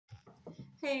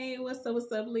Hey, what's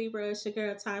up, Libra? It's your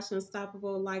girl Tasha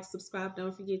Unstoppable. Like, subscribe,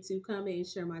 don't forget to comment and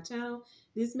share my channel.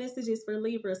 This message is for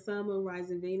Libra, Sun, Moon,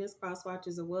 Rising, Venus. Cross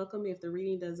watchers are welcome. If the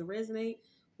reading doesn't resonate,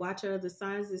 watch your other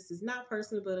signs. This is not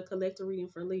personal, but a collective reading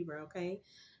for Libra, okay?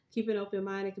 Keep an open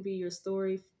mind. It could be your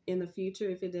story in the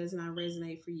future if it does not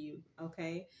resonate for you,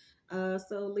 okay?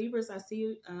 So Libras, I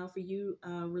see for you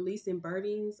releasing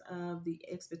burdens of the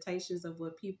expectations of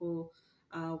what people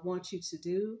want you to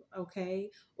do, okay?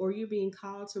 Or you're being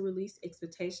called to release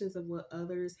expectations of what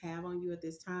others have on you at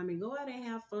this time and go out and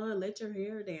have fun. Let your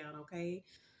hair down, okay?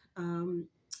 Um,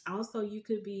 Also, you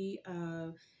could be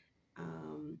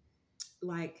um,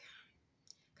 like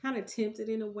kind of tempted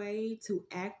in a way to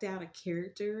act out a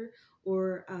character,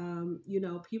 or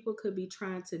people could be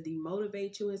trying to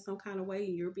demotivate you in some kind of way,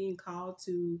 and you're being called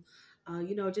to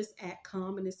just act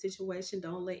calm in this situation.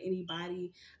 Don't let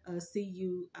anybody see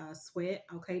you sweat,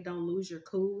 okay? Don't lose your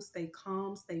cool. Stay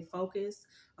calm, stay focused,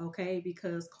 okay?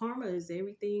 Because karma is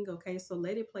everything, okay? So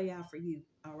let it play out for you,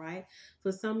 all right?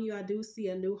 For some of you, I do see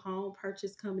a new home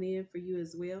purchase coming in for you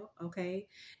as well, okay?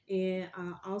 And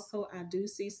also, I do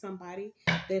see somebody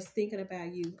that's thinking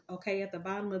about you. Okay, at the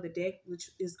bottom of the deck, which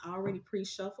is already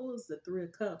pre-shuffled, is the Three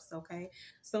of Cups. Okay,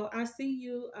 so I see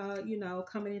you,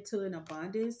 coming into an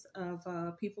abundance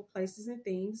of people, places, and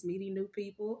things, meeting new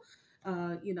people.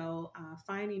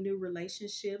 Finding new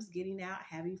relationships, getting out,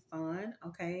 having fun.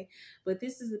 Okay, but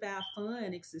this is about fun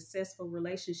and successful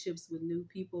relationships with new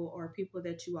people or people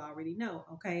that you already know.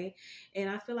 Okay, and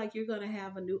I feel like you're going to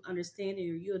have a new understanding,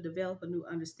 or you'll develop a new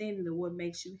understanding of what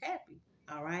makes you happy.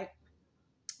 All right.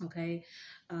 Okay.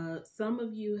 Some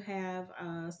of you have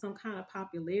some kind of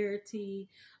popularity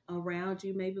around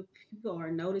you. Maybe people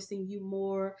are noticing you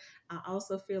more. I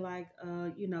also feel like,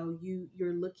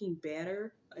 you're looking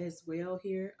better as well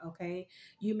here. Okay.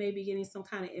 You may be getting some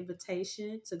kind of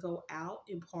invitation to go out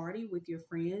and party with your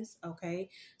friends.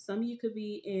 Okay. Some of you could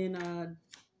be in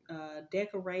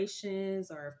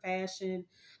decorations or fashion.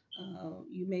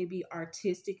 You may be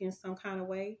artistic in some kind of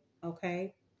way.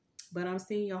 Okay, but I'm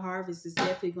seeing your harvest is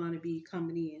definitely going to be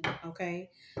coming in. Okay,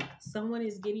 someone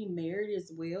is getting married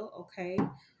as well. Okay,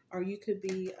 or you could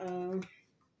be, you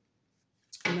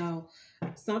know,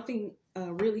 something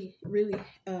really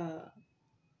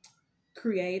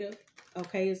creative.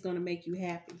 Okay, is going to make you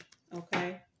happy.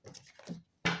 Okay,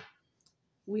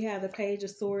 we have the Page of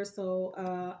Swords. So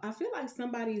I feel like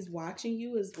somebody's watching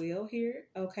you as well here.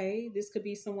 Okay, this could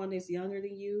be someone that's younger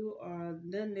than you, or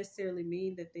doesn't necessarily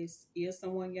mean that this is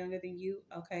someone younger than you.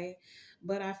 Okay,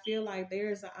 but I feel like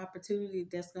there's an opportunity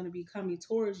that's going to be coming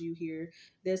towards you here,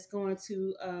 that's going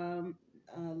to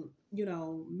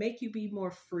make you be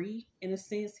more free in a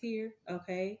sense here.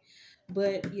 Okay,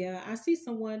 but yeah, I see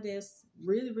someone that's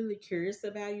really curious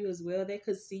about you as well. They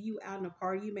could see you out in a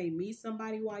party. You may meet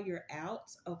somebody while you're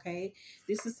out. Okay,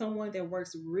 this is someone that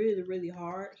works really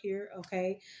hard here.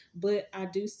 Okay, but I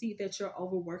do see that you're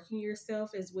overworking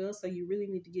yourself as well, so you really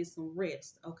need to get some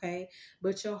rest. Okay,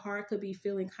 but your heart could be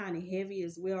feeling kind of heavy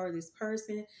as well. Or this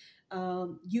person,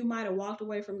 you might have walked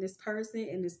away from this person,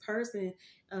 and this person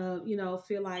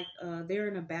feel like they're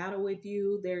in a battle with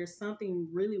you. There's something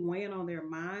really weighing on their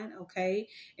mind, okay?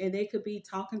 And they could be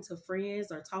talking to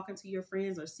friends, or talking to your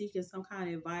friends, or seeking some kind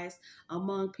of advice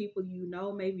among people you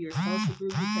know, maybe your social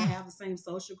group. You could have the same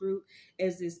social group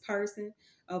as this person,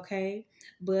 okay?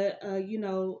 But,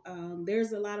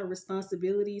 there's a lot of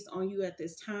responsibilities on you at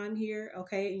this time here,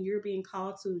 okay? And you're being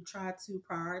called to try to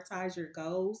prioritize your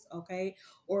goals, okay?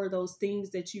 Or those things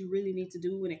that you really need to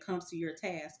do when it comes to your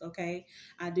task, okay?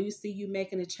 I do see you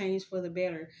making a change for the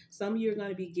better. Some of you are going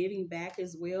to be giving back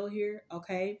as well here,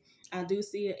 okay? I do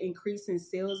see an increase in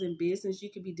sales and business. You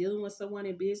could be dealing with someone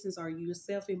in business, or you're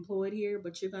self-employed here,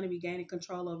 but you're going to be gaining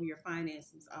control over your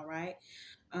finances, all right?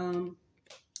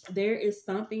 There is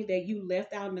something that you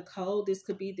left out in the cold. This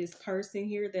could be this person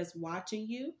here that's watching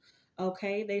you.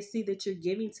 Okay, they see that you're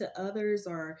giving to others,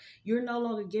 or you're no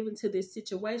longer giving to this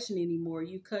situation anymore.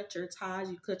 You cut your ties,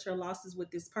 you cut your losses with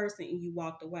this person, and you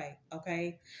walked away.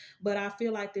 Okay, but I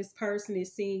feel like this person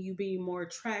is seeing you being more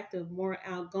attractive, more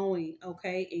outgoing,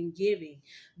 okay, and giving.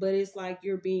 But it's like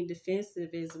you're being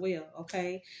defensive as well.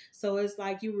 Okay, so it's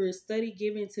like you were study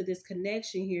giving to this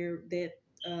connection here, that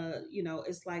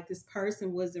it's like this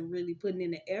person wasn't really putting in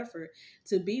the effort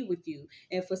to be with you.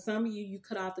 And for some of you, you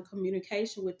cut off the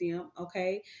communication with them.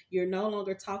 Okay, you're no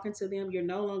longer talking to them, you're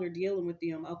no longer dealing with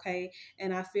them. Okay,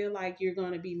 and I feel like you're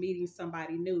going to be meeting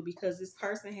somebody new, because this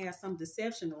person has some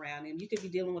deception around them. You could be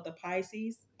dealing with a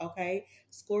Pisces, okay,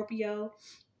 Scorpio,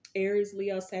 Aries,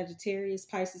 Leo, Sagittarius,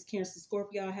 Pisces, Cancer,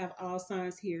 Scorpio. I have all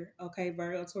signs here. Okay,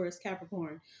 Virgo, Taurus,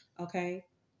 Capricorn. Okay,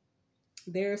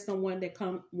 There's someone that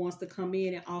wants to come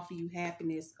in and offer you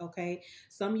happiness. Okay,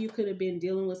 some of you could have been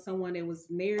dealing with someone that was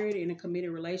married in a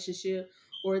committed relationship,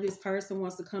 or this person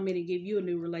wants to come in and give you a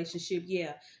new relationship.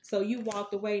 Yeah, so you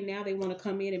walked away, now they want to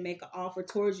come in and make an offer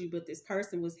towards you, but this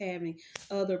person was having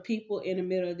other people in the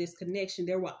middle of this connection.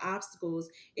 There were obstacles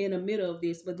in the middle of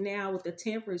this, but now with the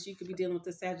Temperance, you could be dealing with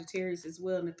the Sagittarius as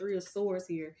well, and the Three of Swords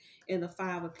here and the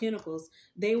Five of Pentacles.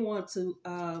 They want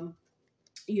to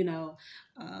you know,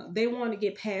 they want to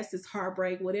get past this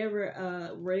heartbreak, whatever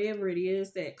it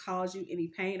is that caused you any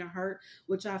pain or hurt,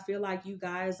 which I feel like you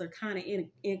guys are kind of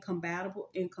incompatible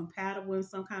in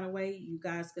some kind of way. You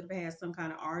guys could have had some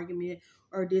kind of argument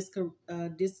or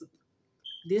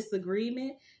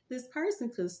disagreement. This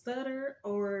person could stutter,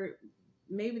 or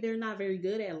maybe they're not very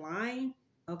good at lying.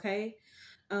 Okay,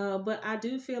 but I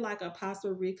do feel like a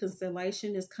possible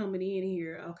reconciliation is coming in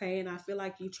here, okay? And I feel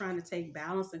like you're trying to take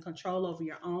balance and control over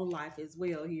your own life as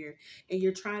well here. And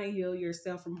you're trying to heal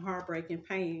yourself from heartbreak and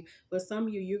pain. But some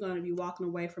of you, you're going to be walking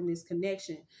away from this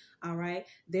connection, all right?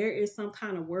 There is some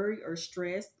kind of worry or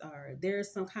stress, or there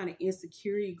is some kind of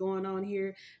insecurity going on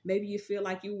here. Maybe you feel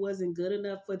like you wasn't good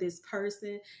enough for this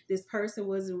person. This person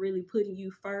wasn't really putting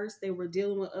you first. They were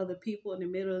dealing with other people in the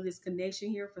middle of this connection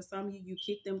here. For some of you, you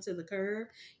kicked them to the curb.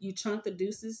 You chunk the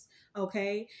deuces,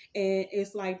 okay? And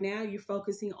it's like now you're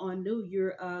focusing on new.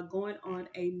 You're going on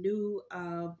a new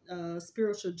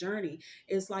spiritual journey.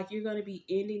 It's like you're going to be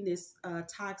ending this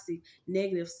toxic,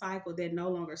 negative cycle that no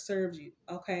longer serves you,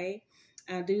 okay?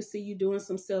 I do see you doing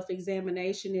some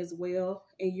self-examination as well,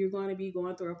 and you're going to be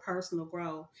going through a personal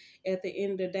growth. At the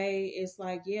end of the day, it's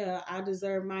like, yeah, I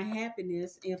deserve my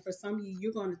happiness, and for some of you,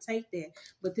 you're going to take that,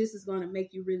 but this is going to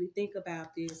make you really think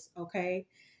about this, okay?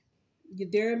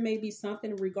 There may be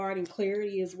something regarding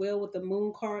clarity as well with the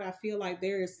Moon card. I feel like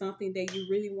there is something that you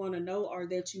really want to know or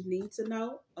that you need to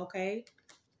know, okay?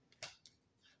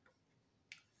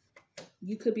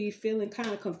 You could be feeling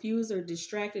kind of confused or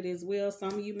distracted as well.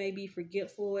 Some of you may be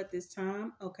forgetful at this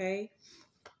time, okay?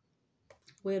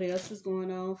 What else is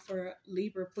going on for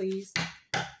Libra, please?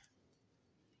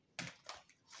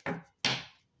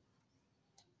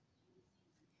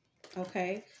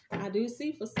 Okay, I do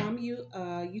see for some of you,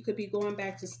 you could be going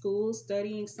back to school,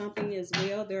 studying something as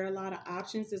well. There are a lot of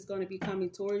options that's going to be coming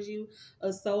towards you. A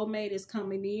soulmate is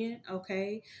coming in,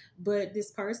 okay? But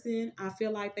this person, I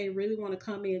feel like they really want to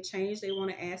come in and change. They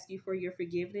want to ask you for your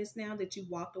forgiveness now that you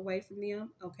walked away from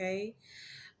them, okay?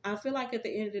 I feel like at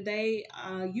the end of the day,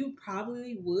 you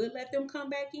probably would let them come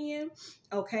back in,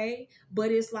 okay? But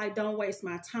it's like, don't waste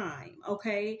my time,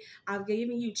 okay? I've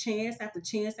given you chance after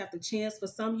chance after chance. For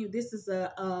some of you, this is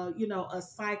a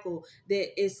cycle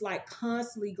that is like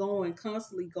constantly going,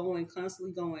 constantly going,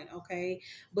 constantly going, okay?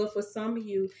 But for some of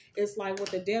you, it's like with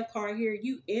the Death card here,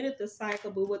 you ended the cycle,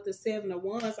 but with the Seven of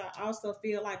Wands, I also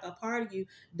feel like a part of you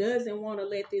doesn't want to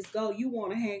let this go. You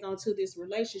want to hang on to this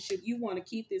relationship. You want to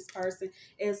keep this person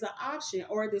as an option,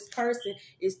 or this person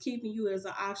is keeping you as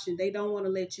an option. They don't want to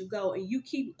let you go, and you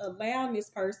keep allowing this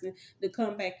person to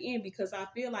come back in because I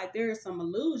feel like there are some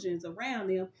illusions around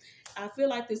them. I feel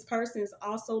like this person is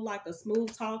also like a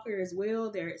smooth talker as well.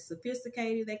 They're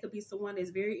sophisticated. They could be someone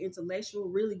that's very intellectual,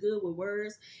 really good with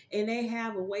words, and they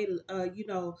have a way to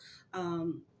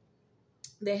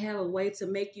they have a way to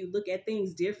make you look at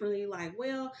things differently, like,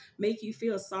 well, make you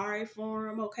feel sorry for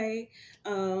them, okay?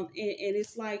 And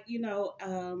it's like, at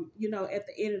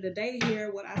the end of the day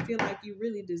here, what I feel like what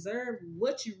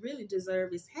you really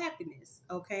deserve is happiness,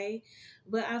 okay?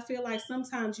 But I feel like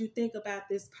sometimes you think about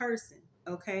this person,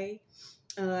 okay?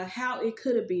 How it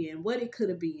could have been, what it could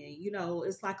have been,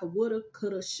 it's like a woulda,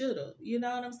 coulda, shoulda, you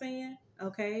know what I'm saying?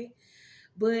 Okay?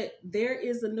 But there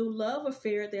is a new love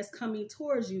affair that's coming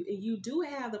towards you, and you do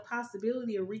have the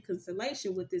possibility of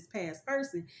reconciliation with this past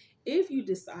person if you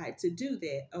decide to do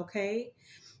that, okay?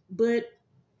 But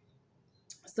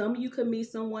some of you could meet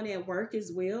someone at work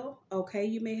as well, okay?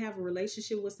 You may have a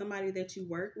relationship with somebody that you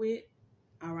work with,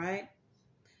 all right?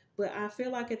 But I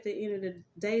feel like at the end of the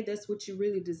day, that's what you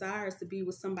really desire, is to be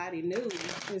with somebody new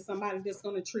and somebody that's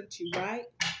going to treat you right,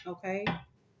 okay?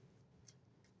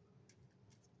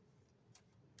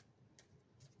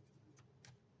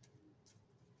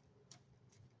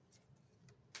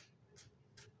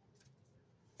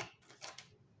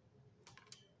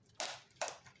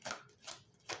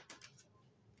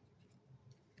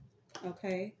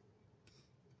 Okay.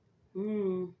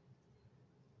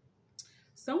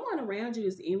 Someone around you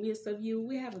is envious of you.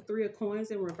 We have the Three of Coins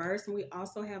in reverse, and we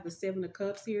also have the Seven of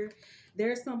Cups here.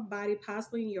 There's somebody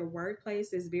possibly in your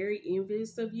workplace that's very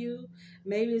envious of you.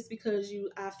 Maybe it's because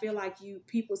I feel like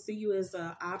people see you as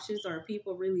options, or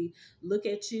people really look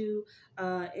at you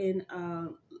and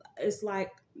it's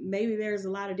like maybe there's a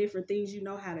lot of different things you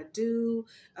know how to do.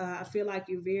 I feel like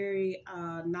you're very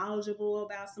knowledgeable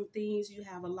about some things. You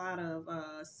have a lot of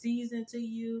season to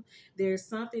you. There's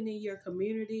something in your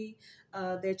community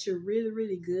that you're really,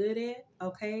 really good at,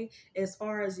 okay? As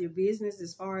far as your business,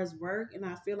 as far as work. And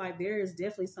I feel like there is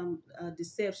definitely some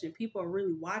deception. People are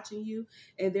really watching you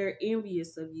and they're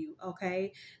envious of you,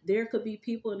 okay? There could be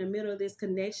people in the middle of this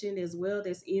connection as well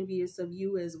that's envious of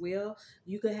you as well.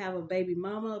 You could have a baby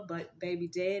mama, but baby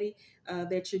daddy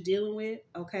that you're dealing with,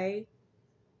 okay?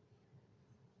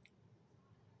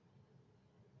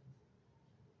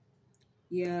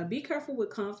 Yeah, be careful with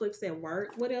conflicts at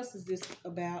work. What else is this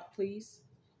about, please?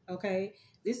 Okay,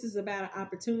 this is about an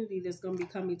opportunity that's going to be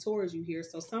coming towards you here.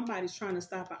 So somebody's trying to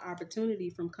stop an opportunity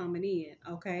from coming in,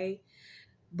 okay?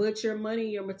 But your money,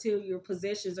 your material, your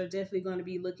possessions are definitely going to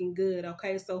be looking good.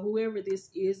 Okay, so whoever this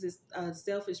is a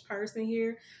selfish person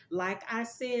here. Like I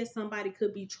said, somebody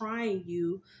could be trying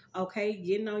you. Okay,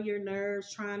 getting on your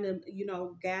nerves, trying to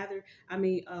gather.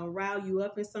 Rile you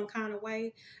up in some kind of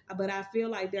way. But I feel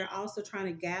like they're also trying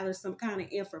to gather some kind of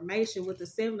information. With the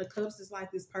Seven of Cups, it's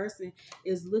like this person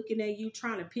is looking at you,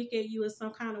 trying to pick at you in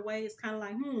some kind of way. It's kind of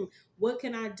like, what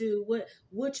can I do?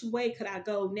 Which way could I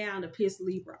go now to piss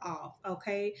Libra off?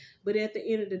 Okay. But at the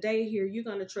end of the day here, you're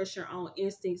going to trust your own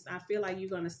instincts. I feel like you're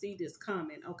going to see this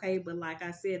coming. Okay. But like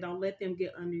I said, don't let them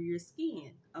get under your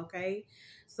skin. Okay.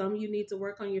 Some of you need to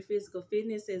work on your physical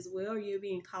fitness as well. You're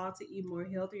being called to eat more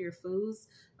healthier foods.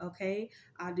 Okay.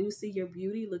 I do see your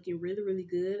beauty looking really, really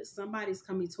good. Somebody's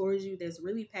coming towards you that's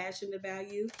really passionate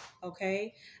about you.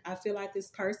 Okay. I feel like this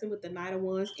person with the Knight of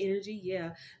Wands energy,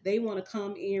 yeah, they want to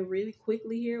come in really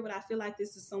quickly here, but I feel like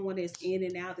this is someone that's in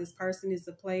and out. This person is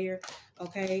a player,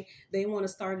 okay? They want to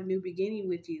start a new beginning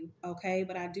with you, okay?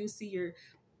 But I do see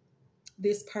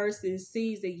this person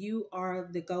sees that you are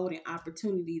the golden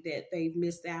opportunity that they've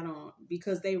missed out on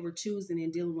because they were choosing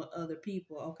and dealing with other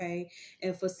people, okay?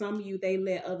 And for some of you, they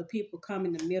let other people come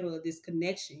in the middle of this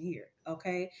connection here,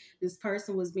 okay? This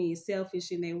person was being selfish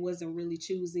and they wasn't really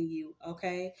choosing you,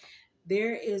 okay?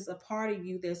 There is a part of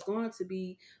you that's going to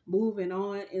be moving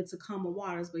on into calmer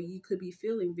waters, but you could be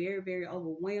feeling very, very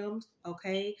overwhelmed,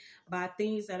 okay, by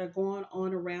things that are going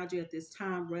on around you at this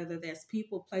time, whether that's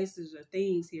people, places, or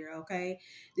things here, okay?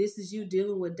 This is you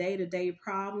dealing with day-to-day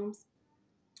problems.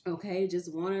 Okay,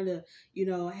 just wanted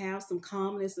to, have some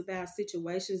calmness about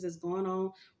situations that's going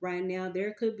on right now.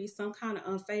 There could be some kind of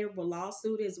unfavorable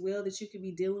lawsuit as well that you could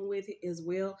be dealing with as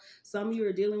well. Some of you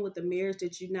are dealing with a marriage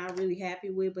that you're not really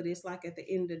happy with, but it's like at the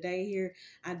end of the day here,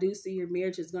 I do see your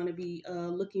marriage is going to be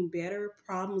looking better.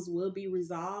 Problems will be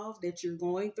resolved that you're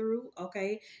going through.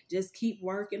 Okay, just keep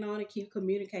working on it, keep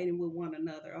communicating with one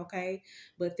another. Okay,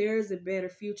 but there is a better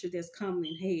future that's coming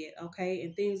ahead. Okay,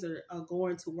 and things are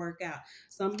going to work out.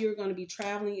 Some of you are going to be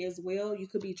traveling as well. You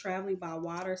could be traveling by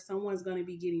water. Someone's going to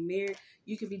be getting married.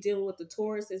 You could be dealing with the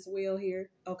Taurus as well here.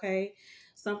 Okay.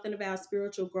 Something about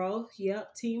spiritual growth.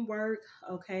 Yep. Teamwork.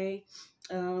 Okay.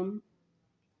 Some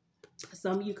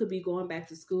of you could be going back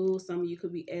to school. Some of you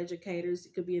could be educators.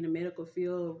 You could be in the medical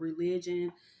field,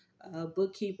 religion,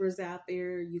 bookkeepers out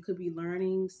there. You could be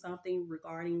learning something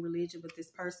regarding religion, but this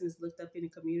person is looked up in the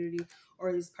community,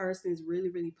 or this person is really,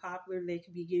 really popular. They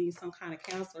could be getting some kind of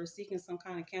counsel or seeking some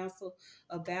kind of counsel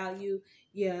about you.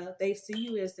 Yeah, they see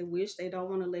you as they wish. They don't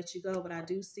want to let you go, but I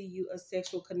do see you, a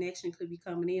sexual connection could be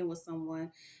coming in with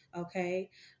someone.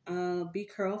 Okay. Be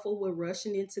careful with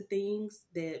rushing into things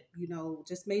that,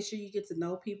 just make sure you get to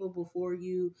know people before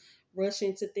you rush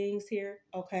into things here.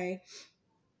 Okay.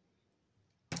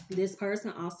 This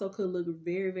person also could look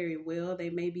very, very well. They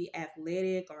may be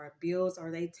athletic or built, or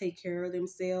they take care of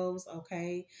themselves.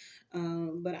 Okay.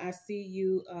 But I see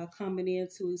you coming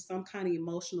into some kind of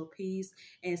emotional peace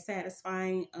and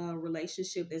satisfying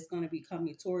relationship that's going to be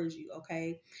coming towards you.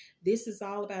 Okay. This is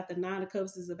all about the Nine of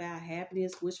Cups is about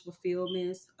happiness, wish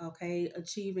fulfillments. Okay.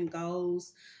 Achieving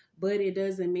goals. But it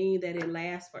doesn't mean that it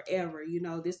lasts forever.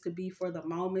 This could be for the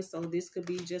moment. So this could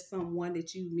be just someone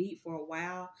that you meet for a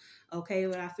while. Okay,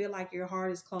 but I feel like your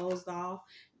heart is closed off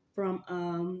from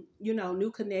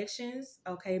new connections.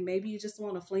 Okay, maybe you just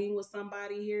want to fling with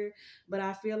somebody here, but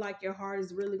I feel like your heart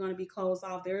is really going to be closed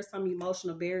off. There are some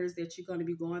emotional barriers that you're going to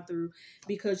be going through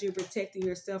because you're protecting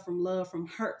yourself from love, from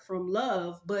hurt, from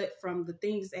love, but from the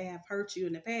things that have hurt you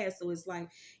in the past. So it's like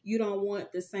you don't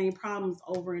want the same problems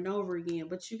over and over again,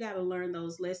 but you got to learn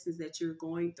those lessons that you're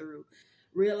going through.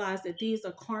 Realize that these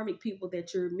are karmic people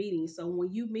that you're meeting. So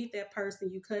when you meet that person,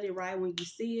 you cut it right when you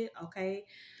see it. Okay.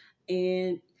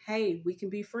 And hey, we can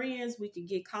be friends, we could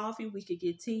get coffee, we could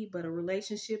get tea, but a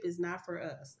relationship is not for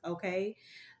us, okay?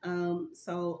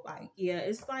 So like, yeah,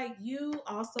 it's like you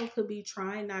also could be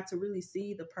trying not to really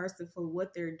see the person for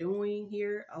what they're doing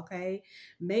here, okay?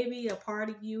 Maybe a part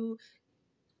of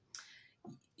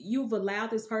you've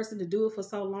allowed this person to do it for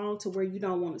so long to where you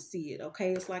don't want to see it,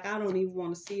 okay? It's like, I don't even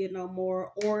want to see it no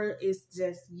more. Or it's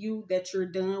just you that you're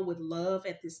done with love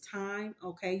at this time,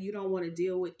 okay? You don't want to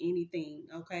deal with anything,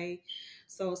 okay?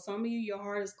 So some of you, your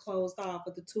heart is closed off,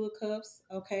 but the Two of Cups,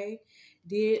 okay,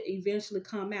 did eventually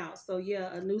come out. So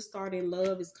yeah, a new start in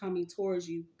love is coming towards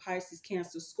you, Pisces,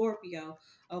 Cancer, Scorpio,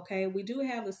 okay? We do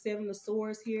have the Seven of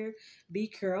Swords here. Be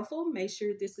careful. Make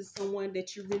sure this is someone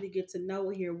that you really get to know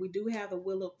here. We do have the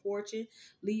Wheel of Fortune,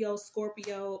 Leo,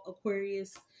 Scorpio,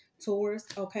 Aquarius, Taurus.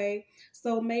 Okay.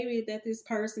 So maybe that this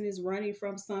person is running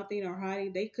from something or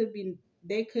hiding.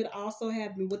 They could also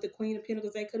have been with the Queen of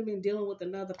Pentacles. They could have been dealing with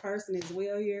another person as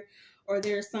well here. Or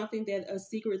there's something a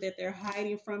secret that they're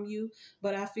hiding from you.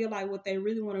 But I feel like what they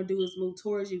really want to do is move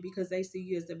towards you because they see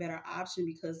you as the better option,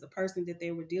 because the person that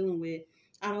they were dealing with,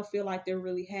 I don't feel like they're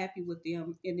really happy with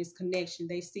them in this connection.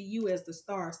 They see you as the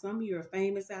star. Some of you are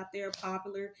famous out there,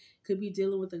 popular, could be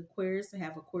dealing with Aquarius, to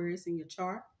have Aquarius in your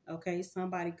chart. Okay,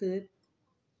 somebody could.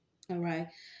 All right.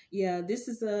 Yeah, this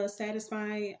is a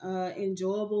satisfying,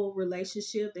 enjoyable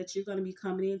relationship that you're going to be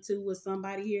coming into with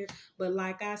somebody here. But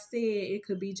like I said, it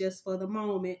could be just for the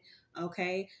moment.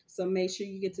 Okay. So make sure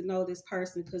you get to know this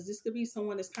person, because this could be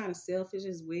someone that's kind of selfish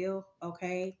as well.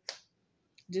 Okay.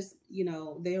 Just,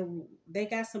 they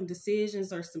got some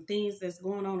decisions or some things that's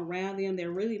going on around them.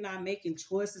 They're really not making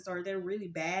choices, or they're really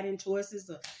bad in choices.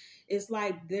 It's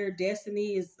like their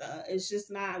destiny is it's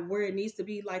just not where it needs to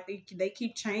be. Like they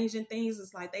keep changing things.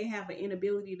 It's like they have an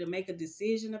inability to make a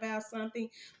decision about something,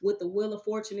 with the Wheel of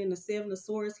Fortune and the Seven of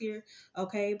Swords here.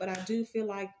 Okay, but I do feel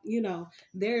like,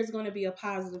 there's going to be a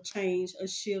positive change, a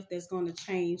shift that's going to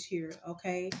change here.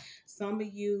 Okay, some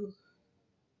of you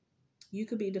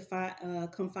could be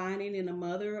confining in a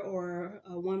mother or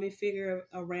a woman figure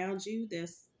around you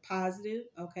that's positive.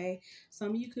 Okay, some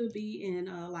of you could be in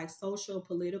like social,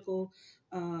 political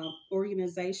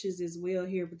organizations as well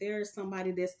here. But there is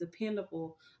somebody that's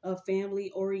dependable, a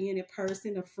family-oriented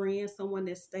person, a friend, someone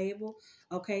that's stable.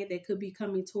 Okay, that could be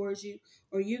coming towards you,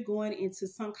 or you're going into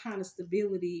some kind of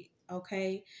stability.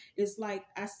 Okay, it's like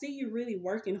I see you really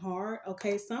working hard.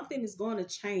 Okay, something is going to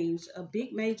change, a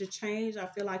big major change. I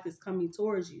feel like it's coming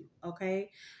towards you. Okay,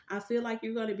 I feel like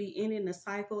you're going to be ending a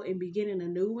cycle and beginning a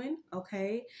new one.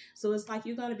 Okay, so it's like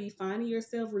you're going to be finding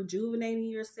yourself, rejuvenating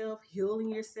yourself, healing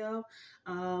yourself,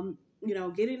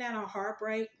 getting out of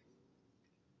heartbreak.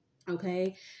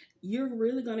 Okay, you're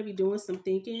really going to be doing some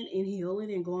thinking and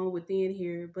healing and going within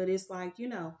here. But it's like,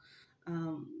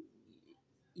 um,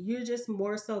 you're just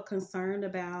more so concerned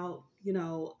about,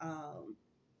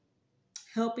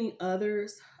 helping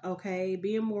others, okay,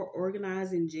 being more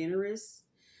organized and generous.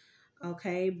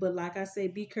 Okay, but like I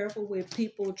said, be careful with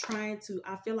people trying to.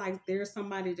 I feel like there's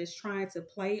somebody that's trying to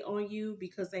play on you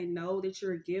because they know that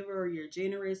you're a giver or you're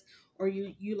generous, or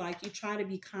you try to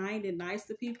be kind and nice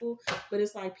to people, but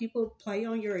it's like people play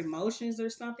on your emotions or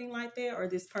something like that, or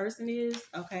this person is.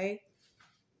 Okay,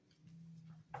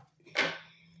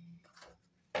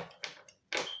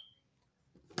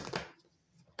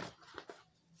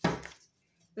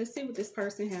 let's see what this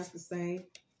person has to say.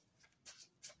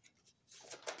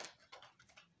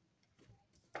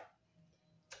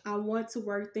 I want to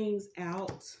work things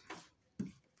out.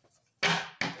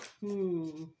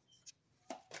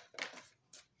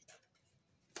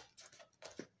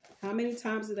 How many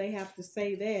times do they have to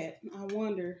say that? I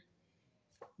wonder.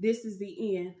 This is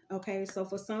the end. Okay, so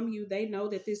for some of you, they know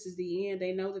that this is the end.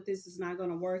 They know that this is not going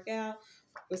to work out.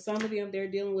 For some of them, they're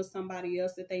dealing with somebody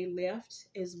else that they left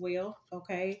as well.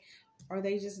 Okay, or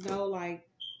they just know, like,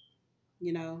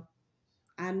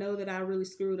 I know that I really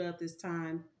screwed up this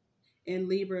time, and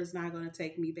Libra is not going to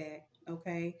take me back.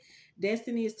 Okay,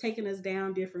 destiny is taking us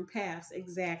down different paths.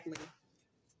 Exactly.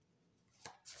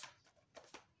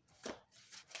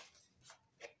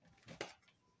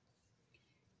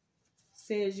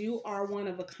 Says you are one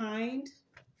of a kind.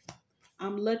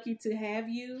 I'm lucky to have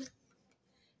you.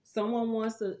 Someone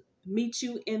wants to meet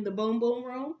you in the boom boom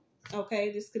room.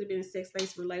 Okay, this could have been a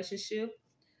sex-based relationship.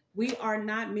 We are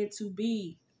not meant to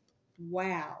be.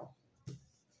 Wow.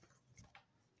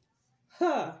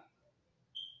 Huh.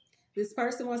 This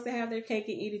person wants to have their cake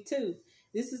and eat it too.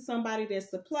 This is somebody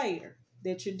that's a player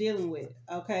that you're dealing with.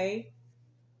 Okay.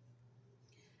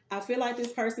 I feel like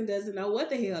this person doesn't know what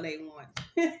the hell they want.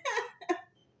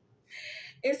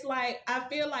 It's like, I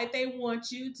feel like they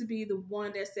want you to be the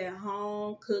one that's at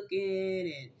home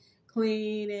cooking and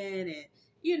cleaning and,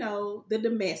 you know, the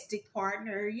domestic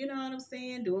partner, you know what I'm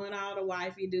saying? Doing all the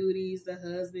wifey duties, the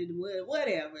husband,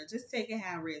 whatever. Just take it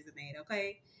how it resonates,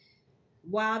 okay?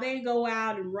 While they go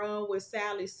out and run with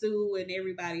Sally Sue and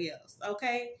everybody else,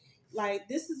 okay? Like,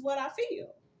 this is what I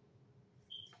feel.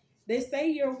 They say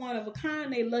you're one of a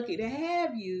kind. They lucky to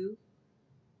have you.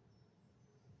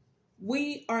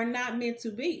 We are not meant to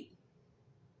be.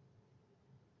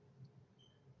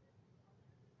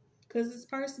 Because this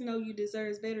person know you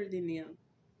deserves better than them.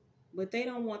 But they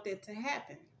don't want that to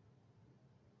happen.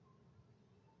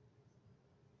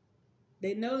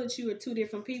 They know that you are two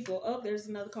different people. Oh, there's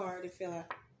another card that fell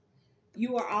out.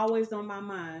 You are always on my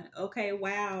mind. Okay,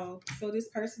 wow. So this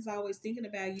person's always thinking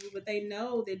about you, but they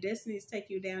know that destiny is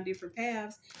taking you down different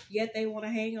paths, yet they want to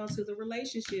hang on to the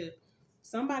relationship.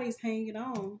 Somebody's hanging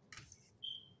on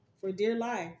for dear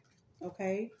life.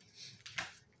 Okay.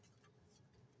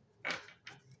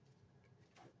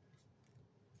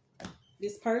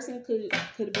 This person could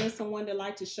have been someone that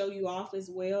liked to show you off as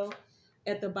well.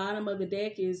 At the bottom of the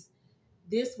deck is,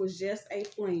 this was just a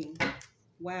fling.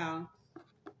 Wow.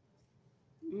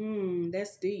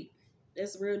 That's deep.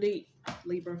 That's real deep,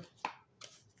 Libra.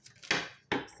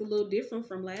 It's a little different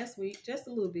from last week, just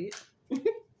a little bit.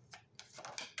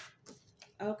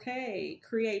 Okay,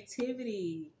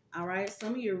 creativity. All right,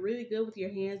 some of you are really good with your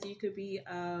hands. You could be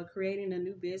creating a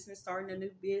new business, starting a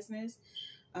new business.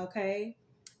 Okay.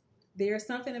 There's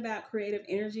something about creative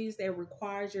energies that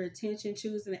requires your attention.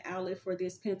 Choose an outlet for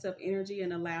this pent-up energy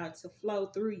and allow it to flow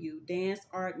through you. Dance,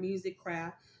 art, music,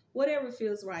 craft, whatever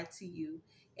feels right to you.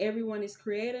 Everyone is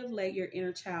creative. Let your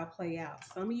inner child play out.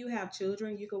 Some of you have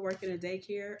children. You could work in a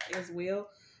daycare as well.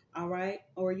 All right.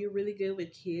 Or you're really good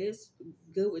with kids,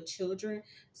 good with children.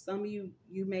 Some of you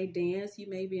may dance. You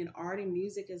may be in art and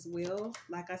music as well.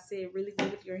 Like I said, really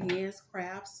good with your hands,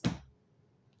 crafts.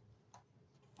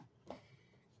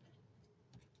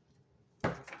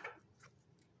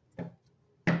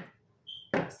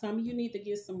 Some of you need to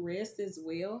get some rest as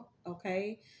well,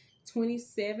 okay?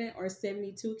 27 or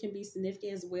 72 can be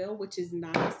significant as well, which is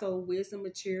 9. So wisdom,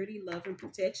 maturity, love, and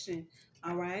protection,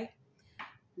 all right?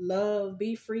 Love,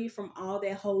 be free from all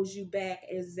that holds you back.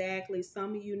 Exactly.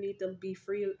 Some of you need to be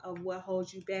free of what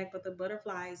holds you back, but the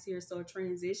butterfly is here. So a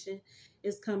transition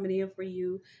is coming in for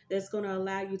you that's going to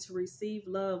allow you to receive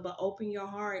love, but open your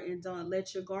heart and don't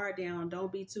let your guard down.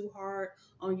 Don't be too hard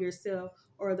on yourself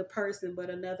or the person. But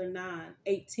another 9,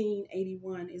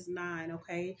 1881 is 9.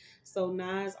 Okay. So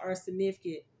 9s are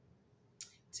significant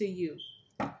to you.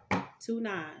 2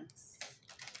 9s.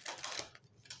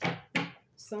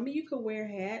 Some of you could wear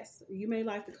hats. You may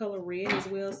like the color red as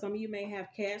well. Some of you may have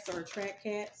cats or attract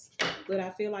cats, but I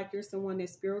feel like you're someone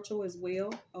that's spiritual as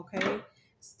well, okay?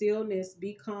 Stillness,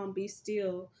 be calm, be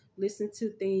still. Listen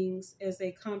to things as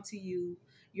they come to you.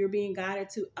 You're being guided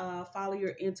to follow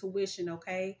your intuition,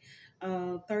 okay?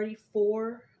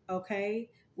 34, okay,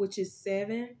 which is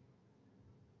 7.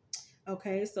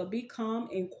 Okay, so be calm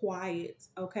and quiet,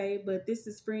 okay? But this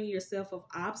is freeing yourself of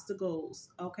obstacles,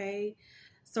 okay?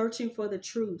 Searching for the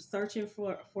truth, searching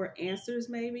for answers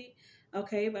maybe,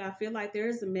 okay? But I feel like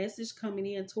there's a message coming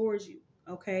in towards you,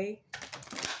 okay?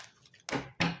 I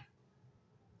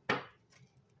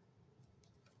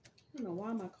don't know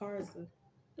why my cards are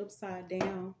upside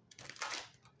down.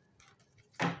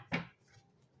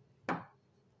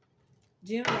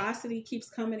 Generosity keeps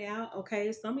coming out,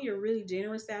 okay? Some of you are really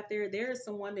generous out there. There is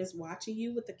someone that's watching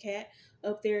you with the cat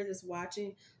up there that's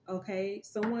watching, okay?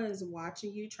 Someone is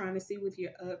watching you, trying to see what you're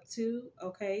up to,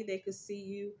 okay? They could see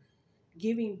you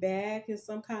giving back in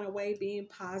some kind of way, being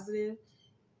positive,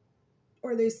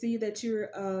 or they see that you're,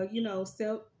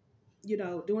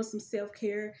 doing some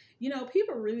self-care.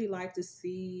 People really like to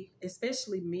see,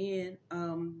 especially men,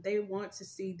 they want to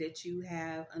see that you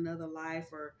have another life,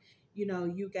 or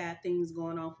you got things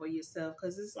going on for yourself,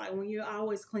 because it's like when you're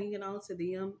always clinging on to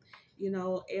them,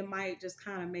 it might just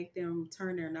kind of make them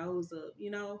turn their nose up,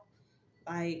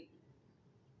 like,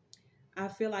 I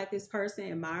feel like this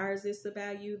person admires this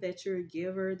about you, that you're a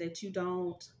giver, that you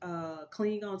don't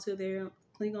cling on to them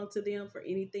for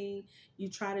anything. You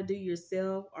try to do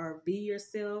yourself or be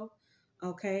yourself,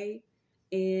 okay?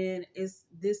 And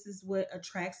this is what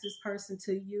attracts this person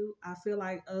to you. I feel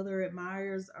like other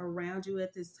admirers around you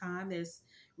at this time that's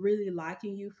really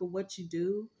liking you for what you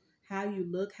do, how you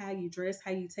look, how you dress,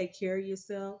 how you take care of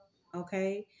yourself,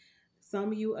 okay?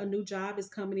 Some of you, a new job is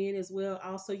coming in as well.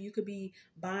 Also, you could be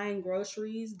buying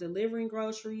groceries, delivering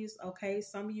groceries. Okay.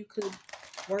 Some of you could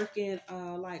work in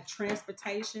like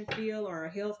transportation field or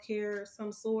healthcare of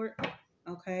some sort.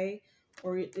 Okay.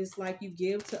 Or it's like you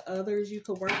give to others. You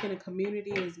could work in a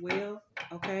community as well.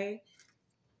 Okay.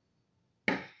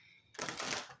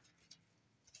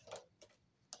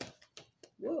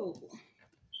 Whoa.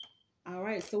 All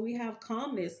right, so we have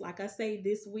calmness. Like I say,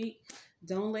 this week,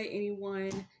 don't let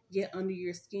anyone get under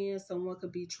your skin. Someone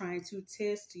could be trying to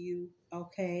test you,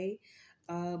 okay?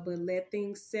 But let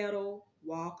things settle,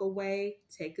 walk away,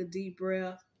 take a deep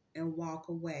breath, and walk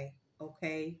away,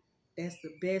 okay? That's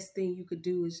the best thing you could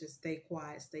do is just stay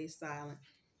quiet, stay silent.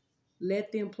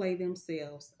 Let them play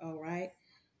themselves, all right?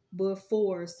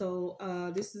 Before. So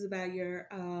this is about your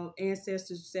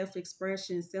ancestors'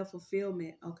 self-expression,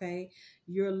 self-fulfillment. Okay,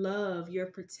 your love, you're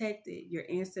protected. Your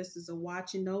ancestors are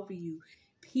watching over you.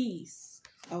 Peace.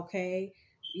 Okay.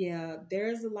 Yeah,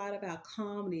 there's a lot about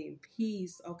calming and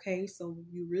peace. Okay, so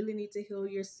you really need to heal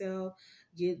yourself.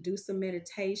 Do some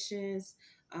meditations.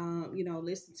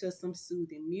 Listen to some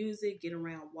soothing music. Get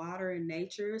around water and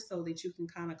nature so that you can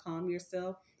kind of calm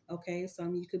yourself. Okay,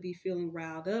 some you could be feeling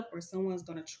riled up or someone's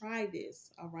going to try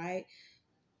this. All right.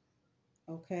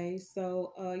 Okay,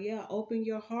 so yeah, open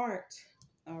your heart.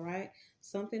 All right.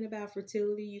 Something about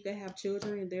fertility. You can have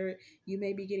children and you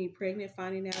may be getting pregnant,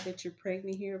 finding out that you're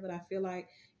pregnant here, but I feel like,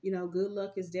 good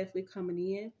luck is definitely coming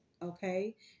in.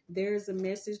 Okay. There's a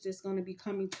message that's going to be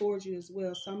coming towards you as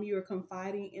well. Some of you are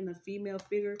confiding in a female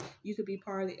figure. You could be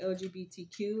part of the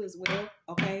LGBTQ as well.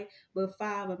 Okay. But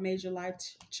 5, a major life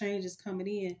change is coming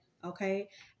in. Okay.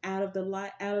 Out of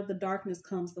the darkness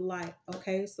comes the light.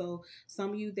 Okay. So some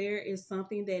of you, there is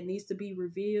something that needs to be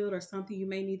revealed or something you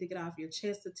may need to get off your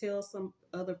chest to tell some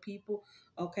other people,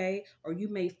 okay? Or you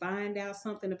may find out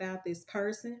something about this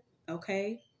person,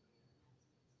 okay?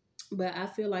 But I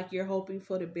feel like you're hoping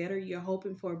for the better. You're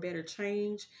hoping for a better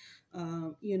change.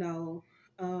 Um, you know,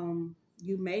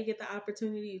 you may get the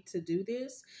opportunity to do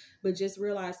this, but just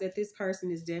realize that this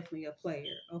person is definitely a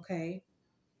player, okay?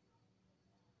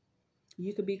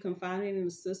 You could be confiding in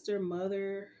a sister,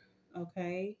 mother,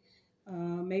 okay?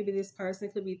 Maybe this person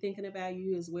could be thinking about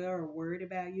you as well or worried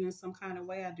about you in some kind of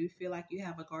way. I do feel like you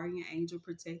have a guardian angel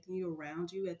protecting you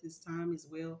around you at this time as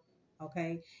well,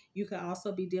 okay? You could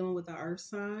also be dealing with the earth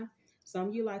sign. Some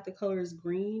of you like the colors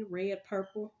green, red,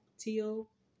 purple, teal,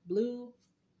 blue,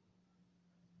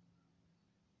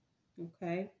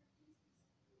 okay?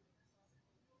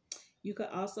 You could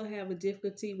also have a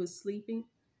difficulty with sleeping,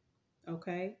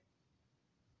 okay?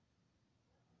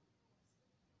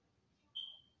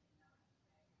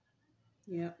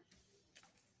 Yep.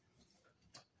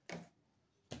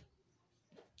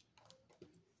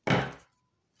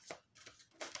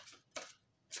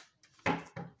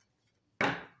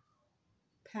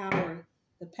 Power.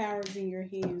 The power is in your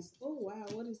hands. Oh, wow.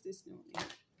 What is this doing?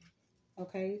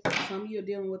 Okay. Some of you are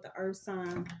dealing with the earth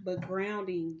sign, but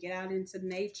grounding, get out into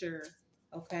nature.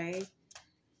 Okay.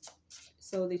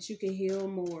 So that you can heal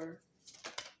more.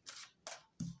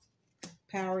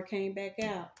 Power came back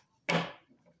out.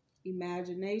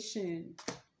 Imagination,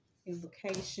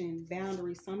 invocation,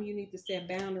 boundaries. Some of you need to set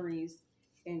boundaries,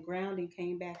 and grounding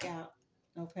came back out.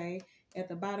 Okay. At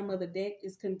the bottom of the deck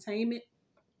is containment.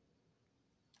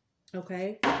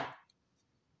 Okay.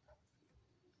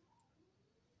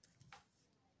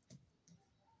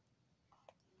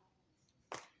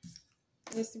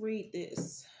 Let's read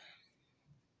this.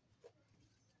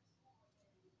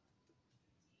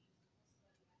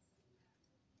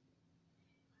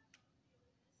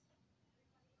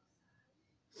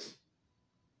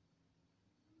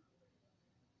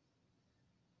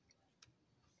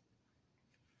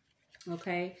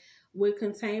 Okay. With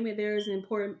containment, there is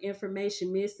important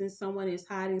information missing. Someone is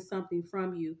hiding something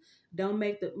from you. Don't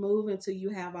make the move until you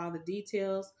have all the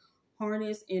details.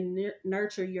 Harness and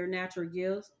nurture your natural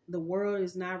gifts. The world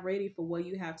is not ready for what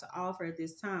you have to offer at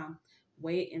this time.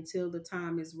 Wait until the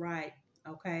time is right.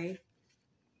 Okay.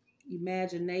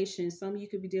 Imagination. Some of you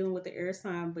could be dealing with the air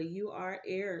sign, but you are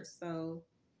air. So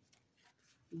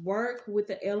work with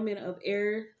the element of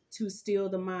air to still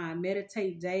the mind.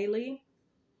 Meditate daily.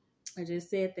 I just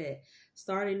said that.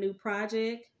 Start a new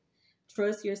project.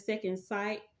 Trust your second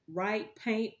sight. Write,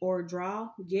 paint, or draw.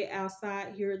 Get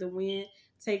outside, hear the wind.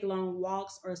 Take long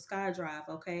walks or sky drive.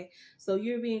 Okay. So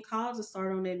you're being called to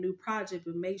start on that new project,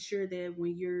 but make sure that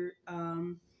when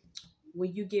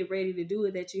you get ready to do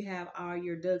it, that you have all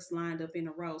your ducks lined up in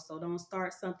a row. So don't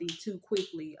start something too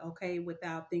quickly, okay,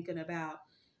 without thinking about,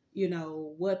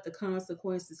 what the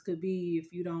consequences could be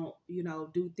if you don't,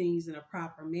 do things in a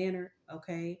proper manner,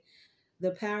 okay?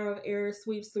 The power of air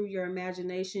sweeps through your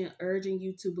imagination, urging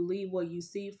you to believe what you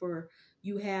see, for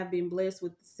you have been blessed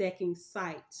with second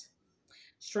sight.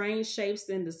 Strange shapes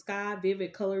in the sky,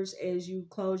 vivid colors as you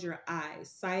close your eyes,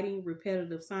 sighting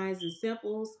repetitive signs and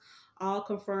symbols, all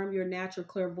confirm your natural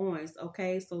clairvoyance.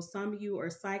 Okay, so some of you are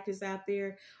psychics out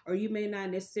there, or you may not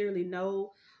necessarily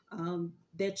know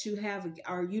that you have,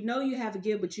 or you know you have a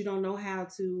gift, but you don't know how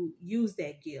to use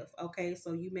that gift. Okay,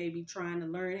 so you may be trying to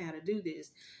learn how to do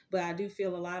this, but I do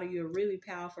feel a lot of you are really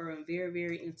powerful and very,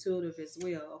 very intuitive as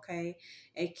well. Okay,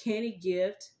 a candy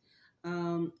gift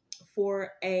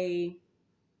for a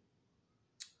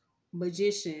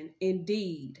magician,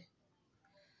 indeed.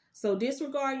 So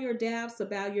disregard your doubts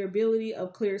about your ability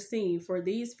of clear seeing, for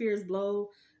these fears blow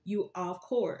you off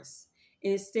course.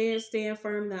 Instead, stand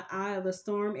firm in the eye of the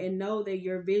storm and know that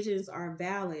your visions are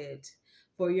valid.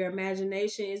 For your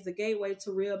imagination is the gateway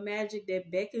to real magic that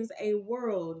beckons a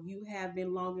world you have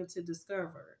been longing to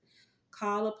discover.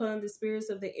 Call upon the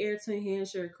spirits of the air to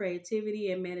enhance your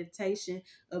creativity and meditation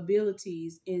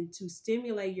abilities and to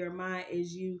stimulate your mind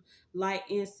as you light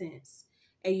incense,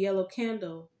 a yellow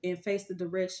candle, and face the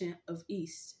direction of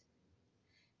east.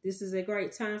 This is a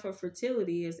great time for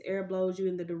fertility as air blows you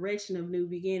in the direction of new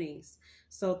beginnings.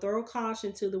 So throw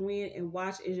caution to the wind and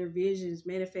watch as your visions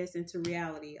manifest into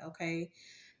reality, okay?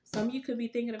 Some of you could be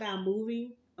thinking about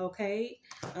moving, okay?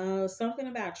 Something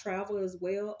about travel as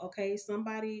well, okay?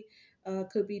 Somebody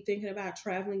could be thinking about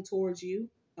traveling towards you,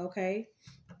 okay?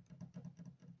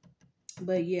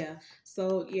 But yeah,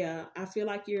 so yeah, I feel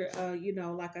like you're you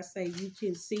know, like I say, you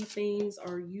can see things,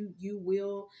 or you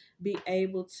will be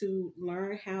able to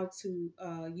learn how to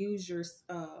use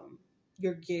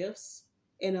your gifts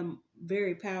in a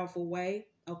very powerful way,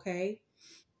 okay?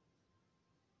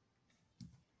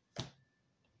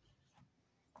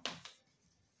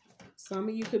 Some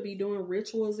of you could be doing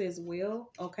rituals as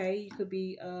well, okay? You could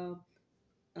be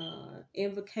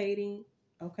invocating,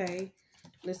 okay?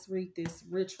 Let's read this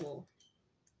ritual.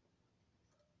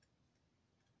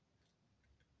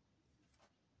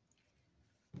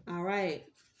 All right.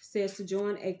 Says to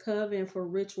join a coven for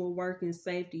ritual work and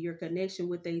safety. Your connection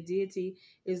with a deity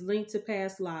is linked to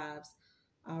past lives.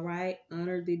 All right.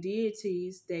 Honor the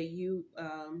deities that you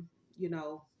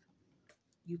know,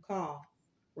 you call.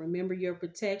 Remember your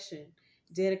protection.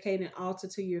 Dedicate an altar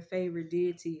to your favorite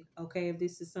deity. Okay. If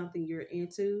this is something you're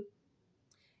into,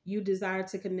 you desire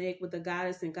to connect with the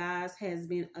goddess and gods has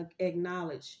been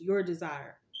acknowledged. Your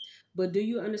desire. But do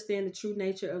you understand the true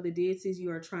nature of the deities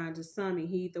you are trying to summon?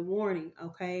 Heed the warning,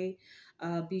 okay?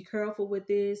 Be careful with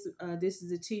this. This is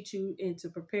to teach you and to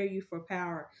prepare you for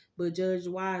power, but judge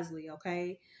wisely,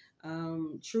 okay?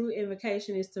 True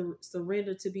invocation is to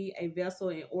surrender to be a vessel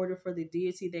in order for the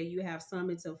deity that you have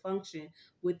summoned to function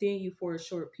within you for a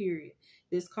short period.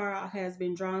 This card has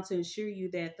been drawn to ensure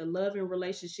you that the love and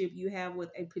relationship you have with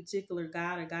a particular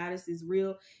god or goddess is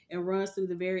real and runs through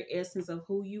the very essence of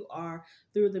who you are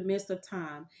through the midst of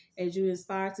time. As you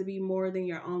inspire to be more than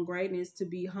your own greatness, to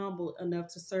be humbled enough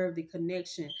to serve, the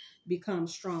connection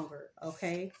becomes stronger,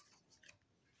 okay?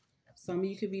 Some of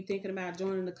you could be thinking about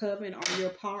joining the coven, or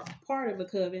you're part of a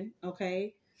coven,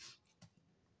 okay?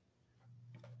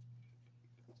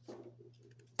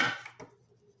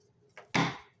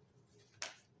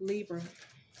 Libra.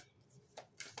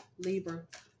 Libra.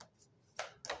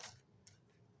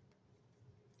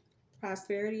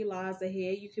 Prosperity lies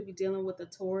ahead. You could be dealing with a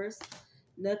Taurus.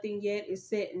 Nothing yet is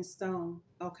set in stone,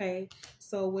 okay?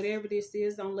 So whatever this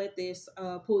is, don't let this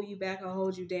pull you back or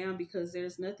hold you down, because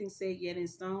there's nothing set yet in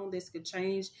stone. This could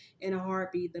change in a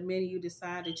heartbeat the minute you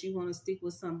decide that you want to stick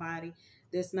with somebody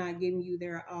that's not giving you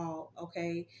their all,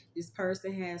 okay? This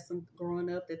person has some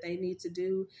growing up that they need to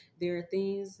do. There are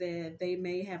things that they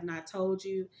may have not told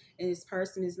you, and this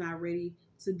person is not ready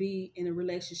to be in a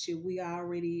relationship. We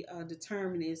already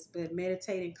determined this, but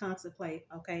meditate and contemplate,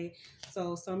 okay?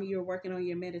 So some of you are working on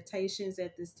your meditations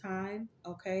at this time,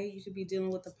 okay? You could be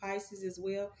dealing with the Pisces as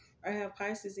well, or have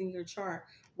Pisces in your chart.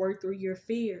 Work through your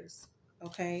fears,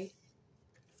 okay?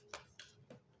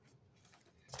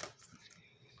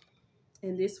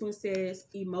 And this one says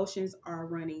emotions are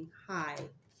running high,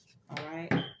 all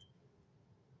right?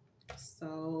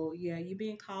 So yeah, you're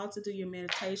being called to do your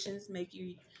meditations. Make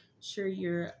sure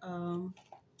you're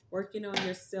working on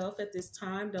yourself at this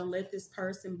time. Don't let this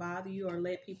person bother you or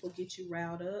let people get you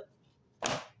riled up.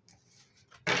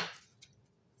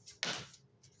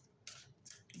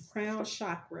 Crown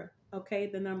chakra. Okay,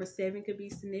 the number 7 could be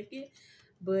significant,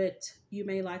 but you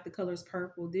may like the colors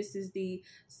purple. This is the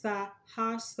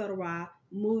Sahasrara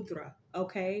Mudra.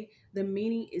 Okay, the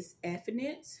meaning is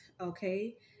infinite.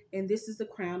 Okay, and this is the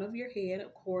crown of your head,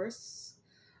 of course.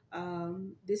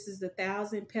 This is the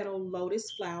 1,000-petal lotus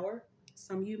flower.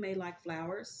 Some of you may like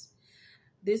flowers.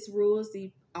 This rules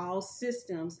all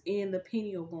systems in the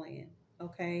pineal gland.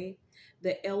 Okay,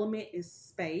 the element is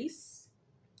space.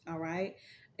 All right.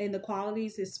 And the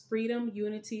qualities is freedom,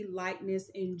 unity,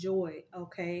 lightness, and joy.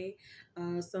 Okay.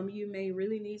 Some of you may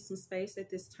really need some space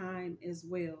at this time as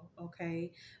well.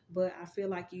 Okay. But I feel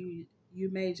like you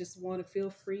may just want to feel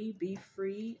free, be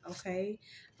free. Okay.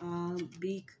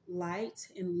 Be light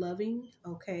and loving.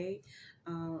 Okay.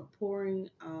 Pouring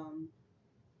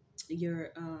your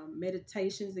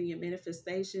meditations and your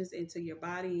manifestations into your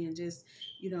body, and just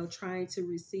trying to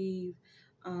receive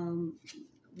um,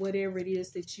 whatever it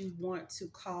is that you want to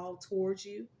call towards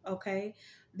you. Okay,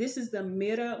 this is the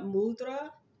Mira Mudra.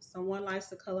 Someone likes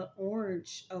the color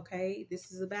orange. Okay,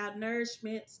 this is about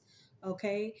nourishment.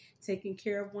 Okay, taking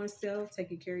care of oneself,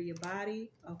 taking care of your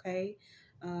body. Okay,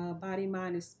 body,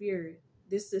 mind, and spirit.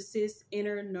 This assists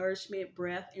inner nourishment,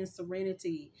 breath, and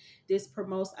serenity. This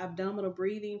promotes abdominal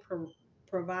breathing,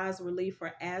 provides relief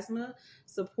for asthma,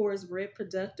 supports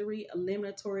reproductory,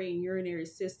 eliminatory, and urinary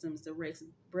systems, directs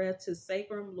breath to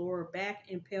sacrum, lower back,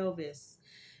 and pelvis.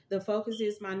 The focus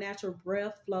is my natural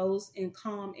breath flows in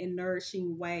calm and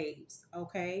nourishing waves.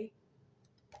 Okay.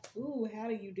 Ooh, how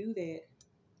do you do that?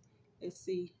 Let's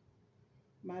see.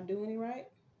 Am I doing it right?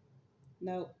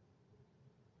 Nope.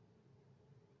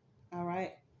 All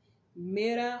right.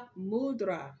 Mira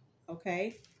Mudra.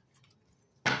 Okay.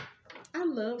 I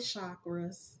love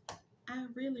chakras. I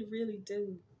really, really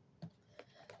do.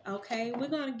 Okay, we're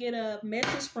going to get a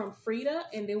message from Frida,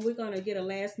 and then we're going to get a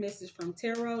last message from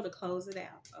Tarot to close it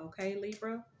out. Okay,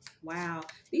 Libra? Wow.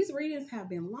 These readings have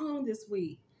been long this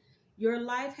week. Your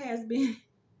life has been,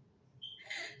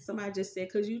 somebody just said,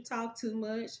 because you talk too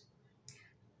much,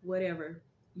 whatever.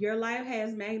 Your life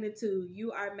has magnitude.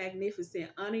 You are magnificent.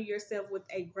 Honor yourself with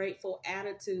a grateful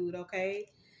attitude,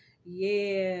 okay?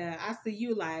 Yeah, I see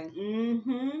you like, yeah,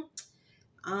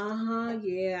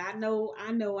 I know,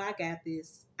 I got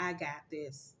this. I got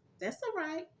this. That's all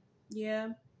right. Yeah.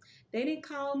 They didn't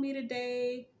call me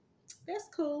today. That's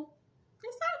cool.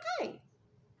 It's okay.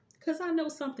 Because I know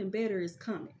something better is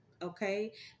coming.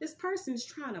 Okay. This person's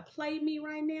trying to play me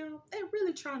right now. They're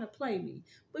really trying to play me.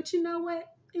 But you know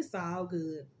what? It's all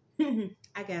good.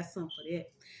 I got something for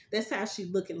that. That's how she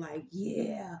looking like,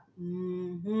 yeah.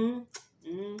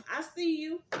 I see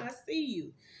you. I see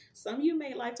you. Some of you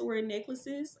may like to wear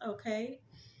necklaces, okay?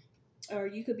 Or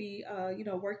you could be,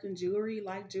 working jewelry,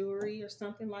 like jewelry or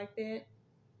something like that.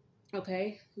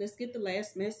 Okay, let's get the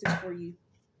last message for you.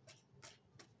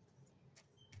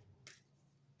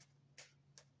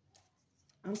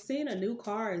 I'm seeing a new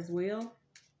car as well.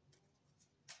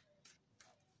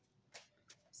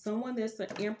 Someone that's an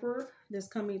emperor that's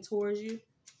coming towards you.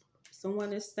 Someone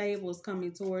that's stable is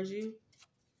coming towards you.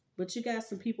 But you got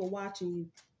some people watching you,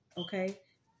 okay?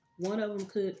 One of them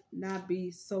could not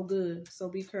be so good, so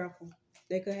be careful.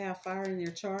 They could have fire in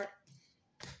their chart.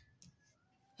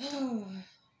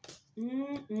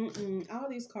 All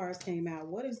these cards came out.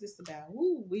 What is this about?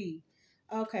 Ooh wee.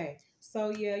 Okay,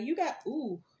 so yeah, you got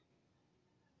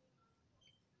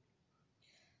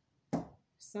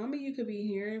some of you could be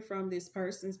hearing from this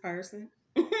person's person,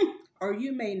 or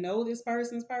you may know this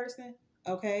person's person.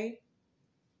 Okay,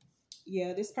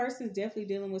 yeah, this person's definitely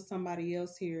dealing with somebody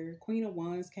else here. Queen of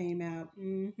Wands came out.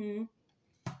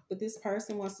 But this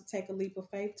person wants to take a leap of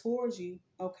faith towards you.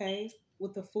 Okay,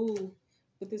 with the Fool.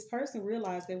 But this person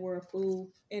realized they were a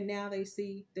fool, and now they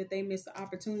see that they missed the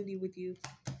opportunity with you.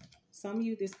 Some of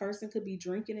you, this person could be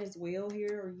drinking as well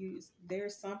here, or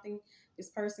there's something this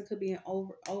person could be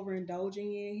overindulging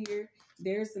in here.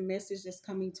 There's a message that's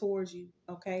coming towards you,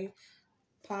 okay?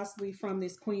 Possibly from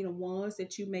this Queen of Wands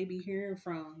that you may be hearing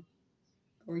from.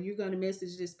 Or you're going to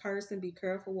message this person, be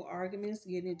careful with arguments,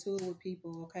 get into it with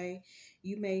people, okay?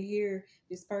 You may hear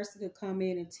this person could come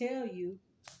in and tell you,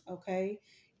 okay?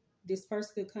 This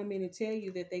person could come in and tell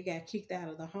you that they got kicked out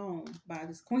of the home by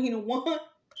this Queen of Wands.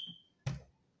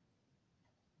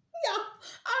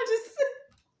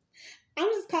 I'm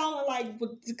just calling like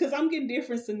because I'm getting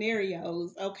different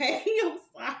scenarios. Okay, I'm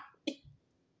sorry.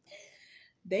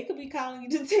 They could be calling you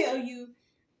to tell you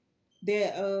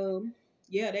that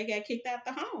yeah, they got kicked out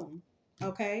the home.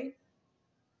 Okay,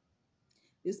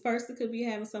 this person could be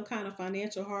having some kind of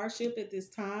financial hardship at this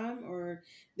time, or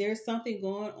there's something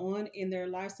going on in their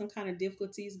life, some kind of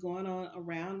difficulties going on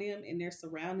around them and their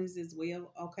surroundings as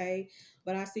well. Okay,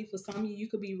 but I see for some of you, you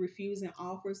could be refusing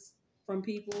offers from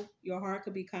people. Your heart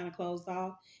could be kind of closed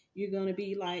off. You're going to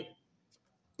be like,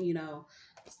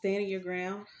 standing your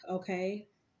ground. Okay,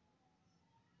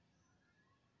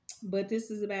 but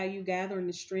this is about you gathering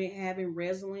the strength, having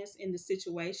resilience in the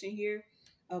situation here.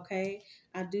 Okay,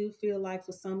 I do feel like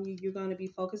for some of you, you're going to be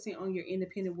focusing on your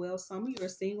independent wealth. Some of you are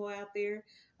single out there.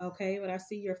 Okay, but I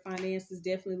see your finances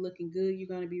definitely looking good. You're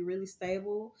going to be really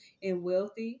stable and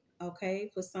wealthy. Okay,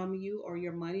 for some of you, or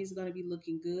your money is going to be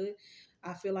looking good.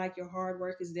 I feel like your hard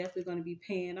work is definitely going to be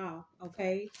paying off.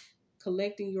 Okay,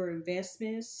 collecting your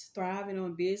investments, thriving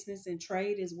on business and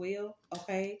trade as well.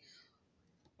 Okay,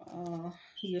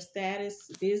 your status,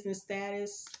 business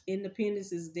status,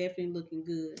 independence is definitely looking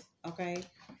good. Okay,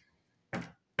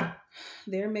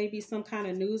 there may be some kind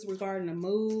of news regarding a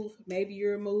move. Maybe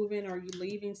you're moving or you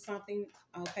leaving something.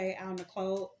 Okay, out in the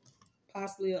cold,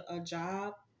 possibly a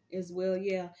job as well.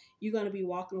 Yeah, you're going to be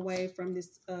walking away from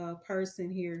this person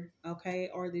here,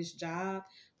 okay, or this job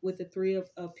with the three of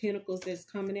pentacles that's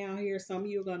coming out here. Some of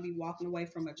you are going to be walking away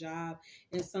from a job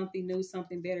and something new,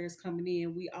 something better is coming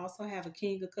in. We also have a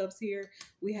king of cups here.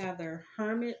 We have their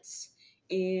hermits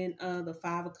and the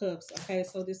five of cups. Okay,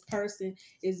 so this person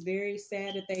is very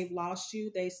sad that they've lost you.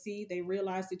 They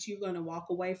realize that you're going to walk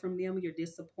away from them. You're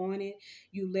disappointed.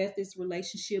 You left this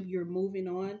relationship. You're moving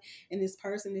on, and this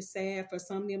person is sad. For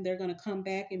some of them, they're going to come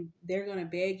back and they're going to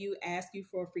beg you, ask you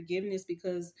for forgiveness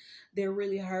because they're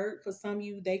really hurt. For some of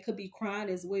you, they could be crying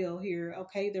as well here.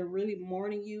 Okay, they're really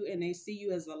mourning you and they see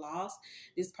you as a loss.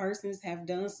 These persons have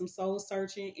done some soul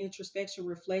searching, introspection,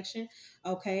 reflection.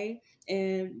 Okay,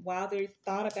 and while they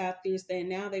thought about this, then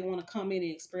now they want to come in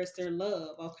and express their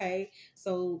love. Okay,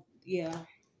 so yeah,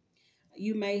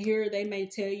 you may hear, they may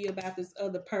tell you about this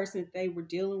other person that they were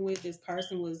dealing with. This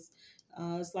person was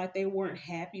it's like they weren't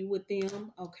happy with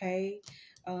them. Okay,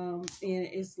 and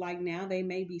it's like now they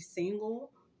may be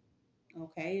single.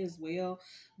 Okay, as well.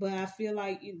 But I feel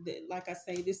like like I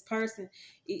say, this person,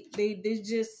 they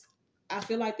just, I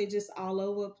feel like they're just all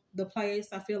over the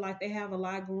place. I feel like they have a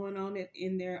lot going on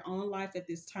in their own life at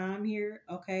this time here.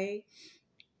 Okay,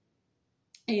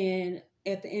 and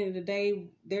at the end of the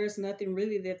day, there's nothing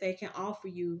really that they can offer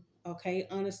you. Okay,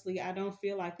 honestly, I don't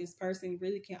feel like this person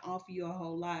really can offer you a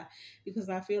whole lot because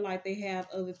I feel like they have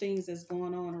other things that's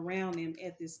going on around them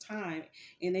at this time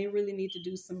and they really need to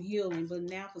do some healing. But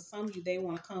now for some of you, they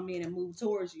want to come in and move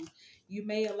towards you. You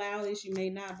may allow this, you may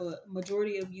not, but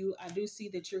majority of you, I do see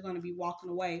that you're going to be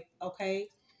walking away. Okay,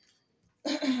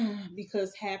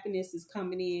 because happiness is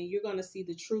coming in. You're going to see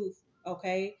the truth.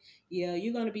 Okay. Yeah,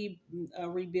 you're going to be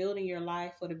rebuilding your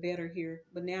life for the better here.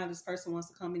 But now this person wants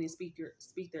to come in and speak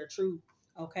their truth.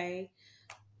 Okay.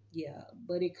 Yeah,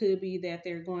 but it could be that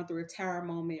they're going through a tower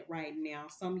moment right now.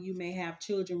 Some of you may have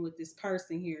children with this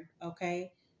person here.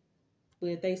 Okay. But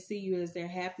if they see you as their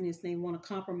happiness, they want to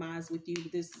compromise with you.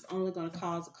 But this is only going to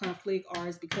cause a conflict, or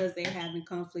it's because they're having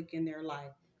conflict in their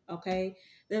life. Okay,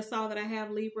 that's all that I have,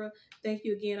 Libra. Thank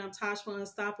you again. I'm Tasha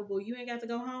Unstoppable. You ain't got to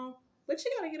go home, but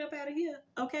you got to get up out of here.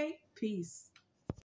 Okay, peace.